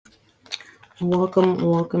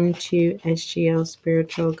Welcome to SGL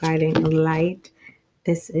Spiritual Guiding Light.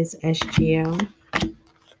 This is SGL.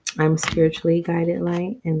 I'm Spiritually Guided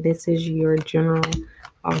Light, and this is your general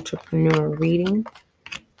entrepreneur reading.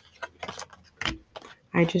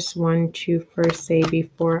 I just want to first say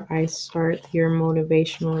before I start your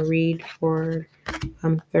motivational read for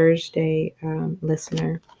Thursday,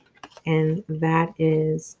 listener, and that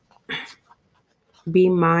is be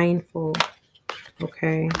mindful,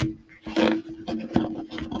 okay?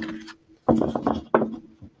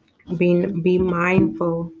 Be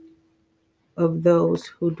mindful of those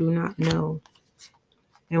who do not know.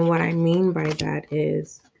 And what I mean by that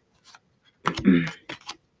is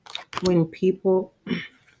when people,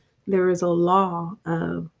 there is a law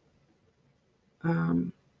of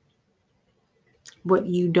what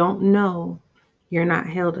you don't know, you're not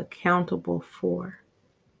held accountable for.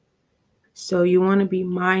 So you want to be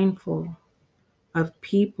mindful of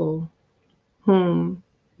people whom,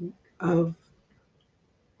 of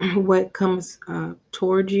what comes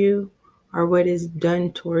towards you, or what is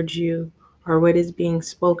done towards you, or what is being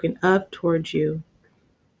spoken of towards you.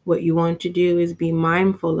 What you want to do is be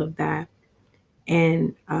mindful of that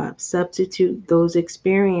and substitute those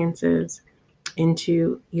experiences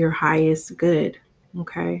into your highest good.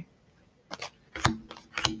 Okay.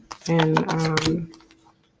 And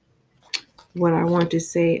what I want to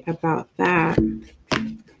say about that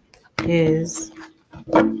is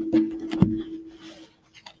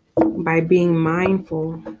by being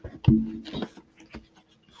mindful,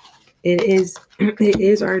 it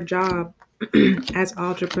is our job as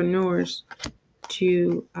entrepreneurs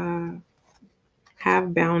to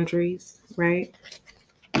have boundaries, right?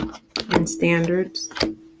 And standards.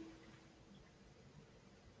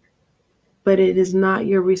 But it is not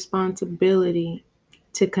your responsibility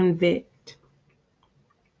to convict.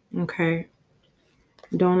 Okay?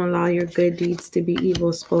 Don't allow your good deeds to be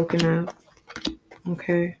evil spoken of.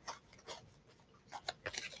 Okay?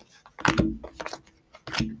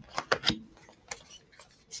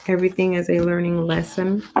 Everything is a learning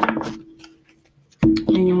lesson,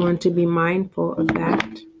 and you want to be mindful of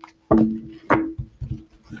that.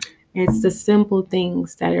 It's the simple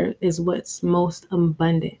things that is what's most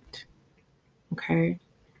abundant. Okay?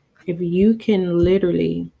 If you can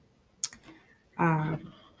literally,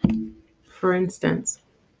 for instance,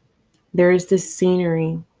 there is this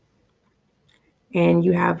scenery, and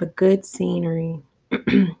you have a good scenery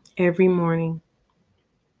every morning.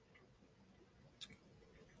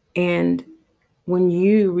 And when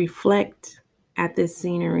you reflect at this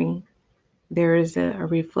scenery, there is a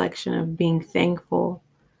reflection of being thankful.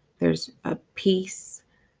 There's a peace,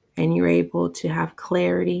 and you're able to have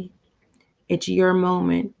clarity. It's your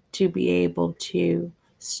moment to be able to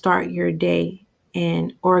start your day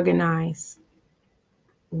and organize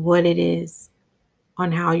what it is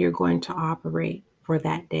on how you're going to operate for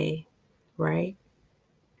that day, right?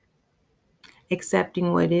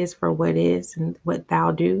 Accepting what is for what is and what thou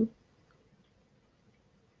do.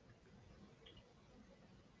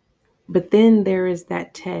 But then there is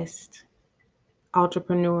that test,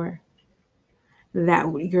 entrepreneur, that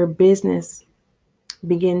your business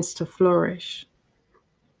begins to flourish.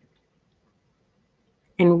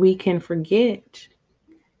 And we can forget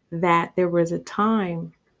that there was a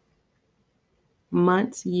time,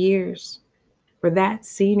 months, years, where that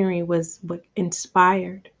scenery was what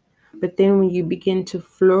inspired. But then when you begin to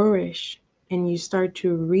flourish and you start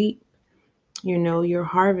to reap, your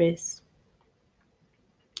harvest,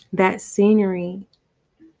 that scenery,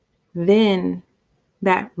 then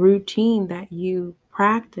that routine that you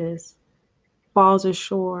practice falls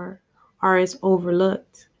ashore or is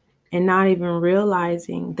overlooked, and not even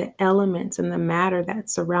realizing the elements and the matter that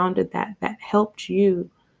surrounded that helped you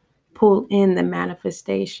pull in the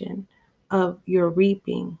manifestation of your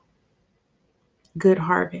reaping good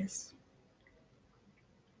harvest.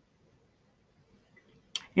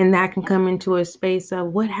 And that can come into a space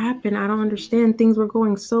of, what happened? I don't understand. Things were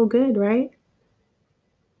going so good, right?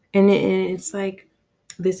 And it's like,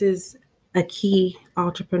 this is a key,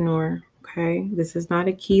 entrepreneur, okay? This is not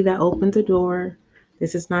a key that opens a door.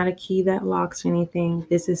 This is not a key that locks anything.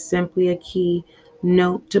 This is simply a key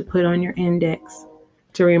note to put on your index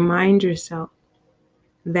to remind yourself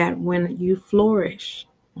that when you flourish,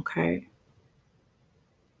 okay,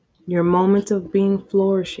 your moments of being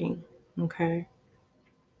flourishing, okay,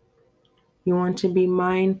 you want to be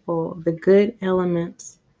mindful of the good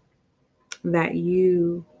elements that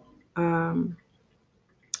you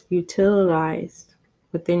utilized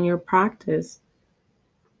within your practice.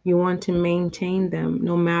 You want to maintain them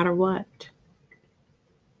no matter what.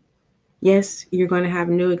 Yes, you're going to have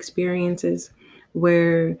new experiences,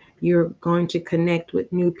 where you're going to connect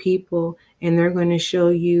with new people and they're going to show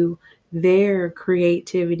you their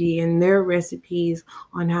creativity and their recipes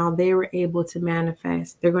on how they were able to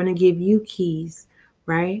manifest. They're going to give you keys,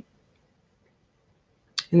 right?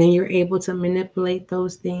 And then you're able to manipulate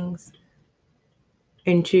those things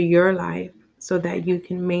into your life so that you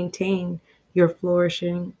can maintain your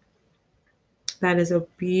flourishing. That is a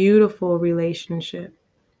beautiful relationship.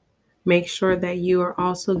 Make sure that you are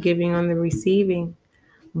also giving on the receiving,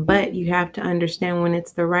 but you have to understand when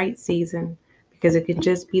it's the right season, because it could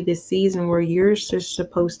just be the season where you're just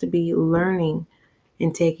supposed to be learning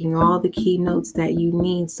and taking all the keynotes that you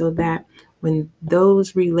need so that when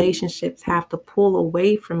those relationships have to pull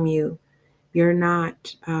away from you, you're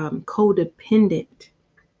not codependent.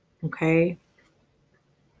 Okay.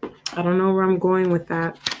 I don't know where I'm going with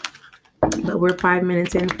that, but we're 5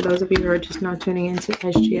 minutes in. For those of you who are just now tuning into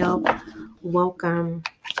SGL, welcome.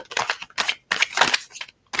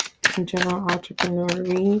 General Entrepreneur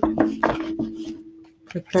Read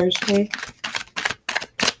for Thursday.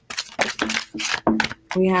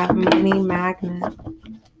 We have Money Magnet.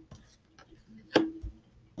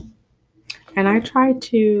 And I try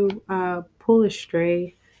to pull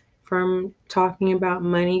astray from talking about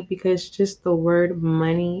money because just the word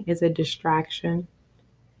money is a distraction.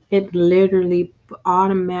 It literally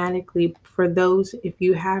automatically, for those, if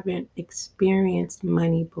you haven't experienced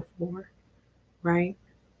money before, right?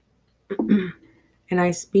 And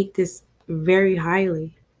I speak this very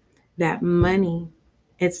highly, that money,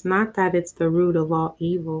 it's not that it's the root of all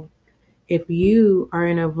evil. If you are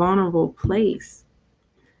in a vulnerable place,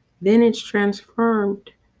 then it's transferred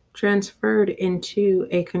into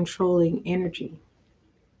a controlling energy,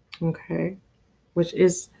 okay, which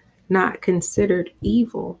is not considered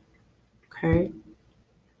evil, okay?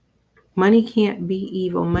 Money can't be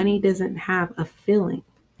evil. Money doesn't have a feeling,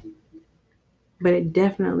 but it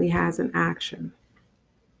definitely has an action.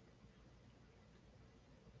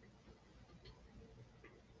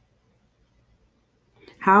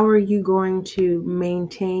 How are you going to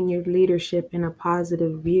maintain your leadership in a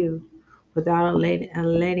positive view without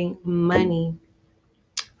letting money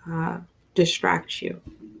distract you?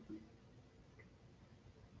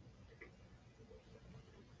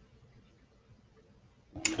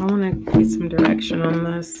 I want to get some direction on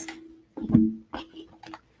this.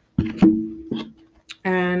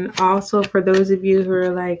 And also for those of you who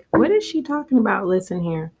are like, what is she talking about? Listen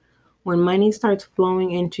here. When money starts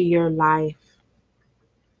flowing into your life,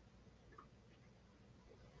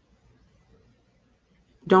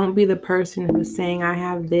 don't be the person who's saying, I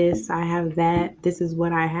have this, I have that, this is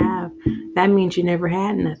what I have. That means you never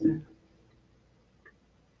had nothing.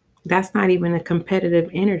 That's not even a competitive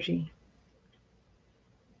energy,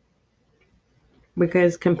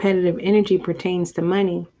 because competitive energy pertains to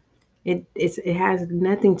money. It has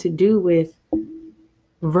nothing to do with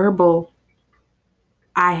verbal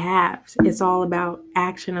I have. It's all about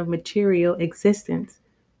action of material existence,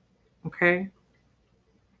 okay?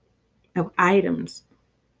 Of items.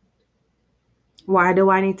 Why do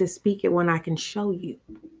I need to speak it when I can show you?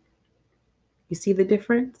 You see the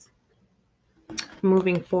difference?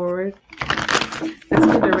 Moving forward. That's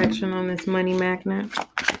the direction on this money magnet.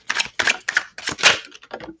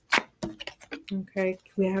 Okay,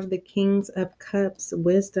 we have the Kings of Cups,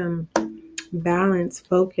 wisdom, balance,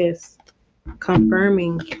 focus,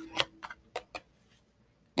 confirming.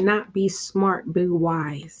 Not be smart, be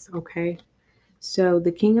wise, okay? So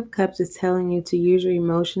the King of Cups is telling you to use your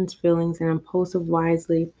emotions, feelings, and impulsive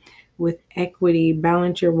wisely with equity.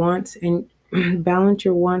 Balance your wants and balance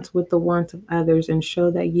your wants with the wants of others, and show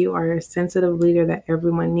that you are a sensitive leader that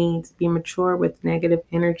everyone needs. Be mature with negative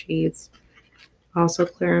energies. Also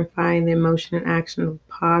clarifying the emotion and action of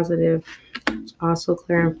positive. Also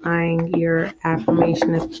clarifying your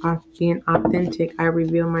affirmation of being authentic. I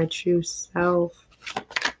reveal my true self.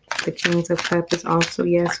 The Kings of Cups is also,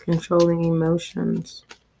 yes, controlling emotions.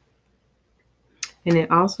 And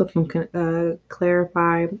it also can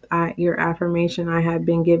clarify your affirmation. I have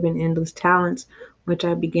been given endless talents, which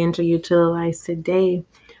I begin to utilize today,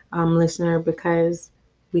 listener, because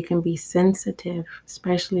we can be sensitive,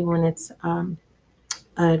 especially when it's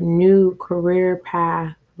a new career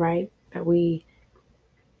path, right? That we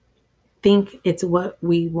think it's what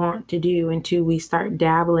we want to do until we start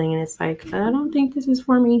dabbling and it's like, I don't think this is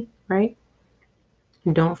for me, right?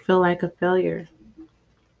 Don't feel like a failure.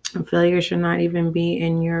 A failure should not even be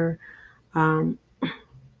in your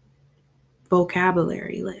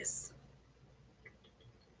vocabulary list.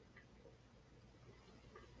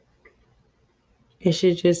 It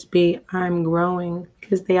should just be, I'm growing.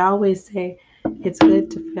 Because they always say, It's good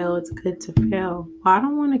to fail. It's good to fail. Well, I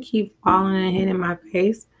don't want to keep falling and hitting my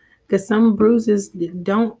face because some bruises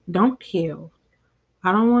don't heal.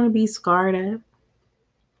 I don't want to be scarred up.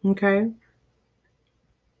 Okay.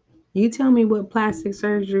 You tell me what plastic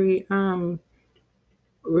surgery moving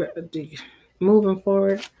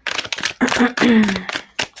forward.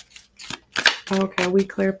 Okay, we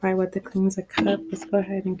clarify what the cleans a cup. Let's go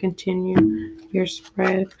ahead and continue your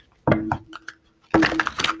spread.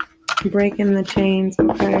 Breaking the chains.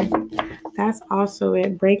 Okay. That's also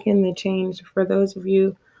it. Breaking the chains for those of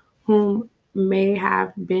you whom may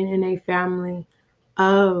have been in a family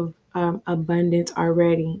of abundance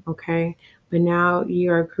already. Okay. But now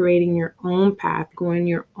you are creating your own path, going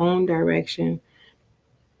your own direction.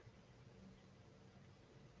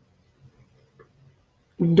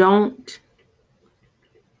 Don't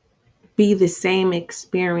be the same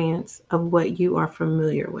experience of what you are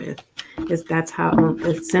familiar with. Because that's how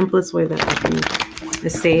the simplest way that I can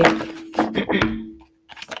say it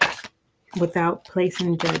without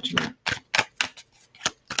placing judgment.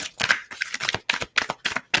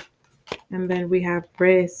 And then we have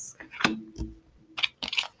risk.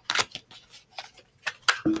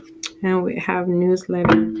 And we have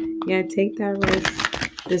newsletter. Yeah, take that risk.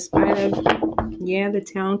 Despite of, yeah, the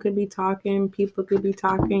town could be talking, people could be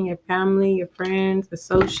talking, your family, your friends,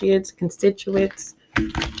 associates, constituents.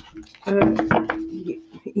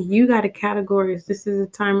 You got to categorize. This is a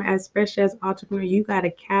time, especially as entrepreneur, you got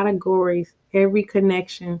to categorize every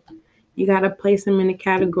connection. You got to place them in a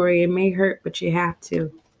category. It may hurt, but you have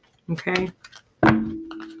to. Okay?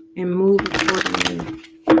 And move accordingly.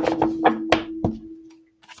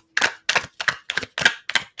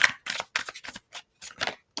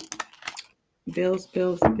 Bills.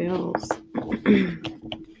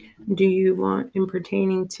 Do you want, in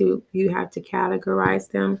pertaining to, you have to categorize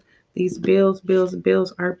them. These bills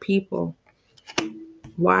are people.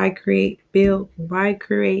 Why create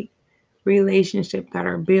relationship that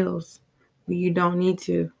are bills when you don't need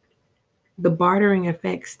to? The bartering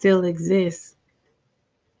effect still exists.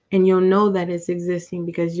 And you'll know that it's existing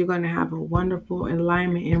because you're going to have a wonderful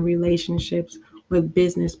alignment in relationships with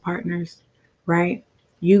business partners, right?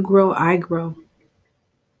 You grow, I grow.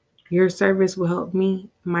 Your service will help me.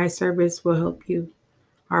 My service will help you.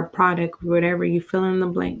 Our product, whatever, you fill in the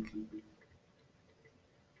blank.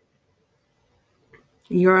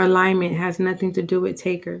 Your alignment has nothing to do with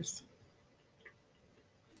takers.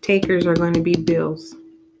 Takers are going to be bills.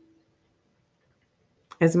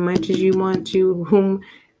 As much as you want to, whom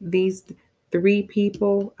these 3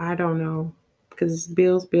 people, I don't know, because it's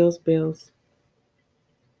bills,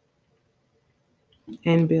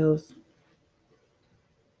 and bills.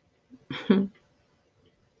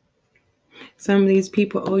 Some of these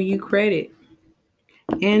people owe you credit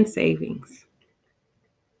and savings,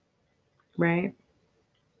 right?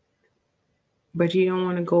 But you don't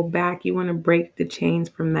want to go back. You want to break the chains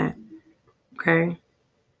from that, okay?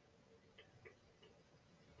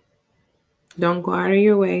 Don't go out of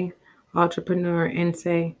your way, entrepreneur, and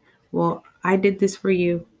say, well, I did this for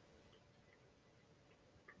you.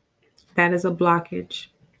 That is a blockage.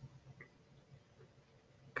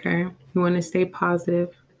 Okay? You want to stay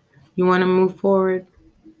positive. You want to move forward.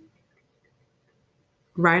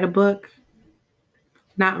 Write a book.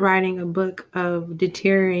 Not writing a book of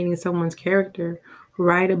deteriorating someone's character.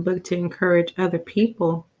 Write a book to encourage other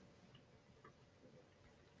people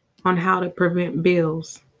on how to prevent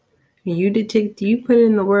bills. You put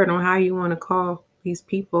in the word on how you want to call these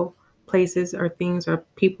people, places, or things, or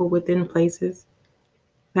people within places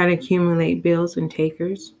that accumulate bills and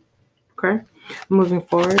takers. Okay? Moving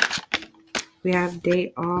forward, we have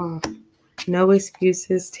day off. No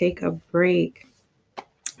excuses, take a break.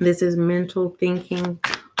 This is mental thinking,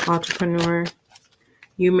 entrepreneur.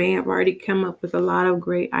 You may have already come up with a lot of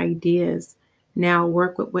great ideas. Now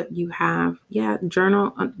work with what you have. Yeah,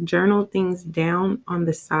 journal things down on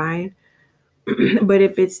the side. But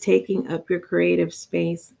if it's taking up your creative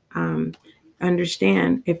space,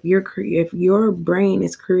 understand if your brain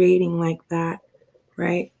is creating like that,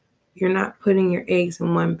 right? You're not putting your eggs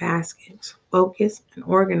in one basket. Focus and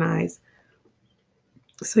organize.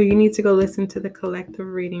 So you need to go listen to the collective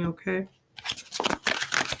reading, okay?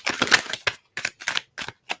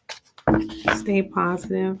 Stay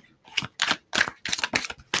positive.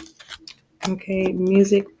 Okay,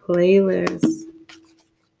 music playlists.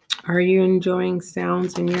 Are you enjoying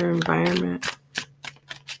sounds in your environment?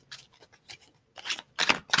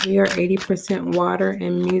 We are 80% water,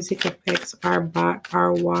 and music affects our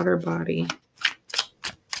water body.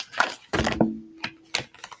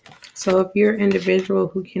 So if you're an individual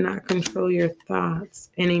who cannot control your thoughts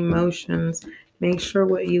and emotions, Make sure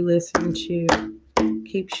what you listen to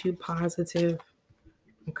keeps you positive.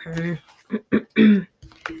 Okay.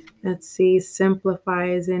 Let's see. Simplify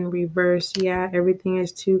is in reverse. Yeah, everything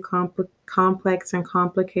is too complex and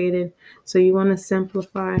complicated. So you want to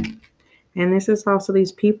simplify. And this is also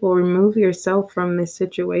these people. Remove yourself from this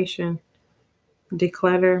situation.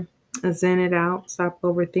 Declutter. Zen it out. Stop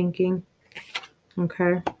overthinking.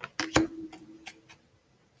 Okay.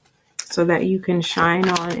 So that you can shine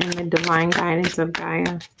on in the divine guidance of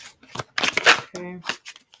Gaia. Okay.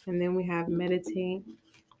 And then we have meditate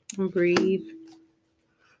and breathe.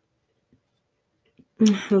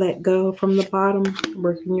 Let go from the bottom,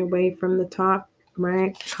 working your way from the top,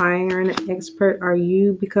 right? Hire an expert. Are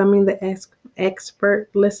you becoming the expert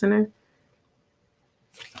listener?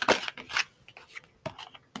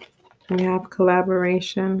 We have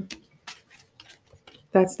collaboration.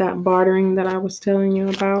 That's that bartering that I was telling you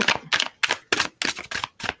about.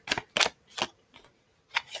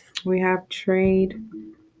 We have trade.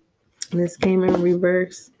 This came in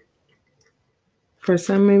reverse. For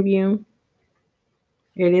some of you,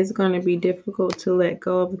 it is going to be difficult to let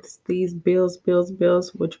go of these bills,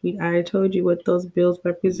 which I told you what those bills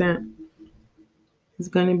represent. It's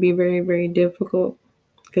going to be very, very difficult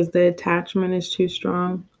because the attachment is too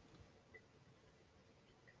strong.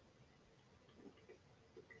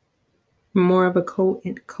 More of a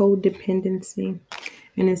codependency.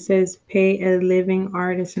 And it says pay a living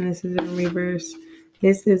artist, and this is in reverse.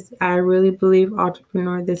 This is, I really believe,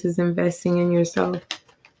 entrepreneur, this is investing in yourself.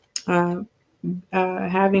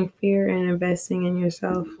 Having fear and investing in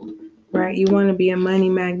yourself, right? You want to be a money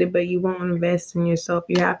magnet, but you won't invest in yourself.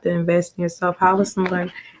 You have to invest in yourself. How is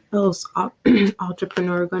someone else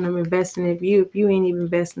entrepreneur going to invest in you if you ain't even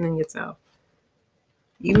investing in yourself?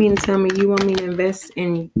 You mean to tell me you want me to invest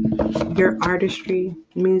in your artistry,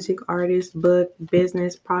 music, artist, book,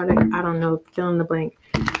 business, product, I don't know, fill in the blank,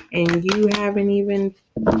 and you haven't even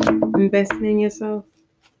invested in yourself?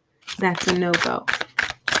 That's a no-go.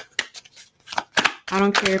 I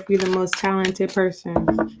don't care if you're the most talented person.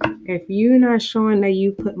 If you're not showing that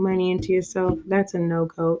you put money into yourself, that's a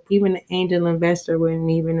no-go. Even an angel investor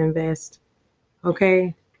wouldn't even invest.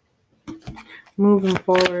 Okay? Moving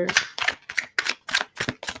forward.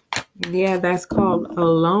 Yeah, that's called a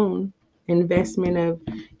loan. Investment of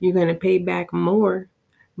you're going to pay back more.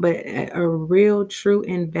 But a real true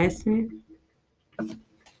investment.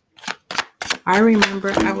 I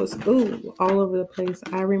remember I was all over the place.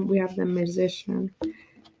 We have the Magician.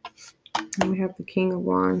 And we have the King of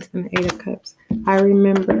Wands and the Eight of Cups. I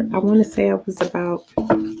remember, I want to say I was about,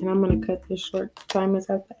 and I'm going to cut this short. Time is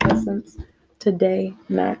at the essence today,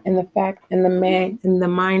 not in the fact, in the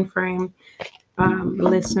mind frame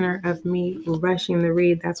listener of me rushing the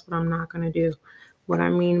read. That's what I'm not going to do. What I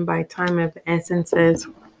mean by time of the essence is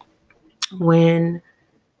when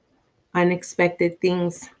unexpected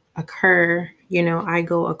things occur, I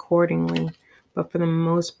go accordingly. But for the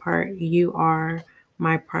most part, you are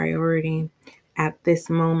my priority at this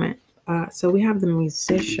moment. So we have the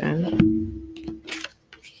Musician.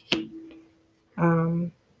 I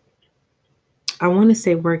want to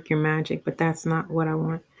say work your magic, but that's not what I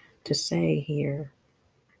want to say here.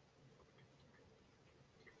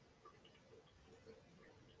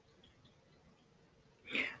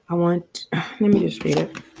 Let me just read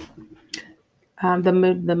it.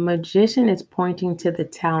 The Magician is pointing to the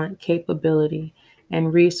talent, capability,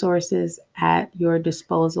 and resources at your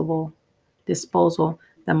disposal.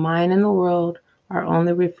 The mind and the world are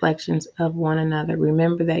only reflections of one another.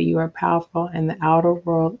 Remember that you are powerful and the outer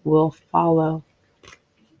world will follow.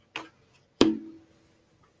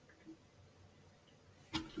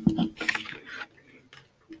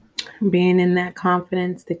 Being in that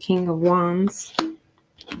confidence, the King of Wands.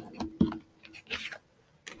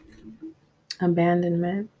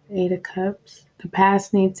 Abandonment, Eight of Cups. The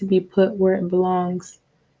past needs to be put where it belongs.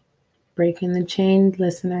 Breaking the chain,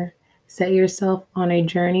 listener. Set yourself on a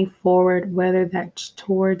journey forward, whether that's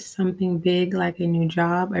towards something big like a new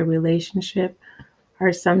job, a relationship,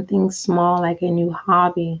 or something small like a new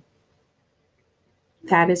hobby.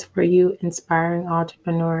 That is for you, inspiring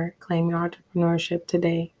entrepreneur. Claim your entrepreneurship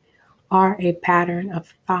today. Or a pattern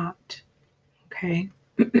of thought. Okay.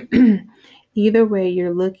 Either way,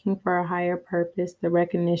 you're looking for a higher purpose. The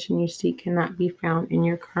recognition you seek cannot be found in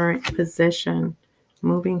your current position.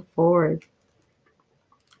 Moving forward.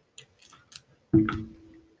 All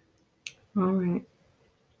right.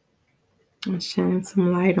 I'm shedding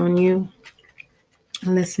some light on you,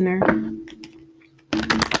 listener.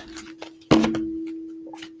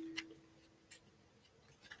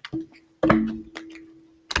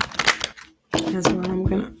 As well, I'm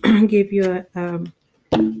going to give you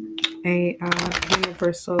a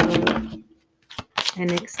universal love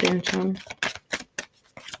and extension.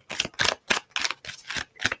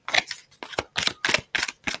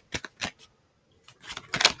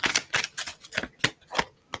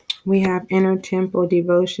 We have inner temple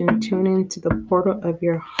devotion. Tune into the portal of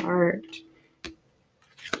your heart.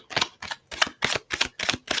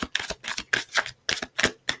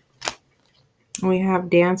 We have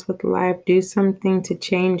dance with life. Do something to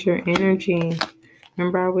change your energy.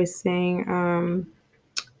 Remember I was saying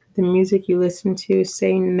the music you listen to,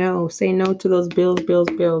 say no. Say no to those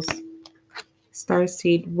bills.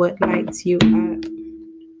 Starseed, what lights you up?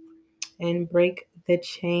 And break the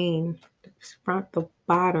chain. Front to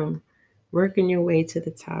bottom. Working your way to the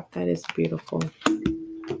top. That is beautiful.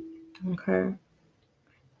 Okay.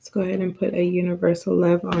 Let's go ahead and put a universal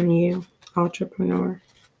love on you, entrepreneur.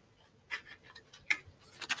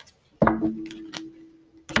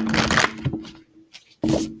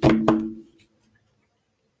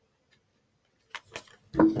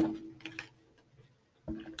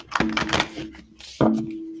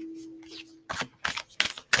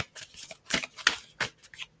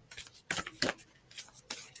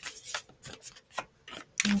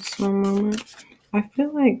 Just one moment. I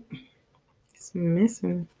feel like it's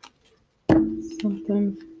missing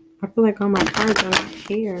something. I feel like all my cards are not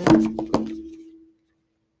here.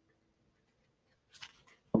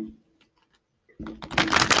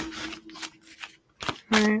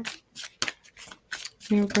 Alright.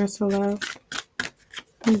 Universal love.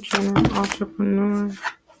 General entrepreneur.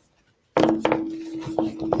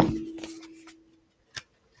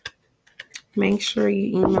 Make sure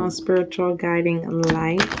you email Spiritual Guiding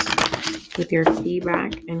Light with your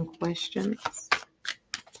feedback and questions.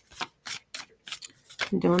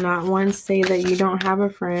 Do not once say that you don't have a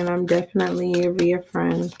friend. I'm definitely here to be a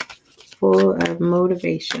friend full of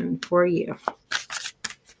motivation for you.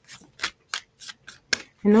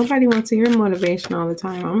 And nobody wants to hear motivation all the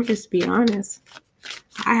time. I'm just be honest.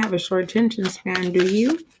 I have a short attention span. Do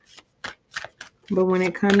you? But when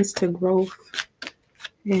it comes to growth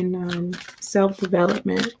and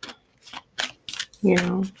self-development, you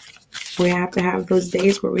know, we have to have those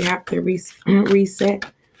days where we have to reset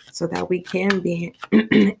so that we can be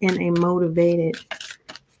in a motivated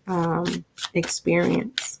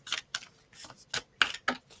experience.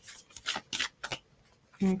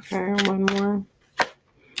 Okay, one more.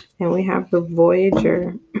 And we have the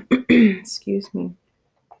Voyager. Excuse me.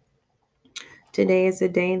 Today is a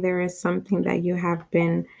day there is something that you have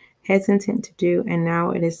been hesitant to do, and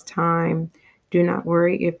now it is time. Do not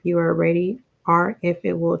worry if you are ready or if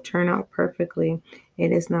it will turn out perfectly.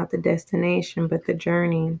 It is not the destination, but the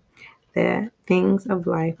journey that things of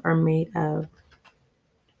life are made of.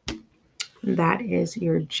 That is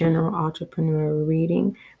your general entrepreneur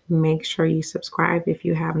reading. Make sure you subscribe if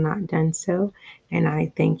you have not done so. And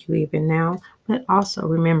I thank you even now. But also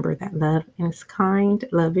remember that love is kind,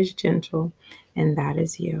 love is gentle, and that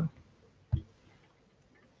is you.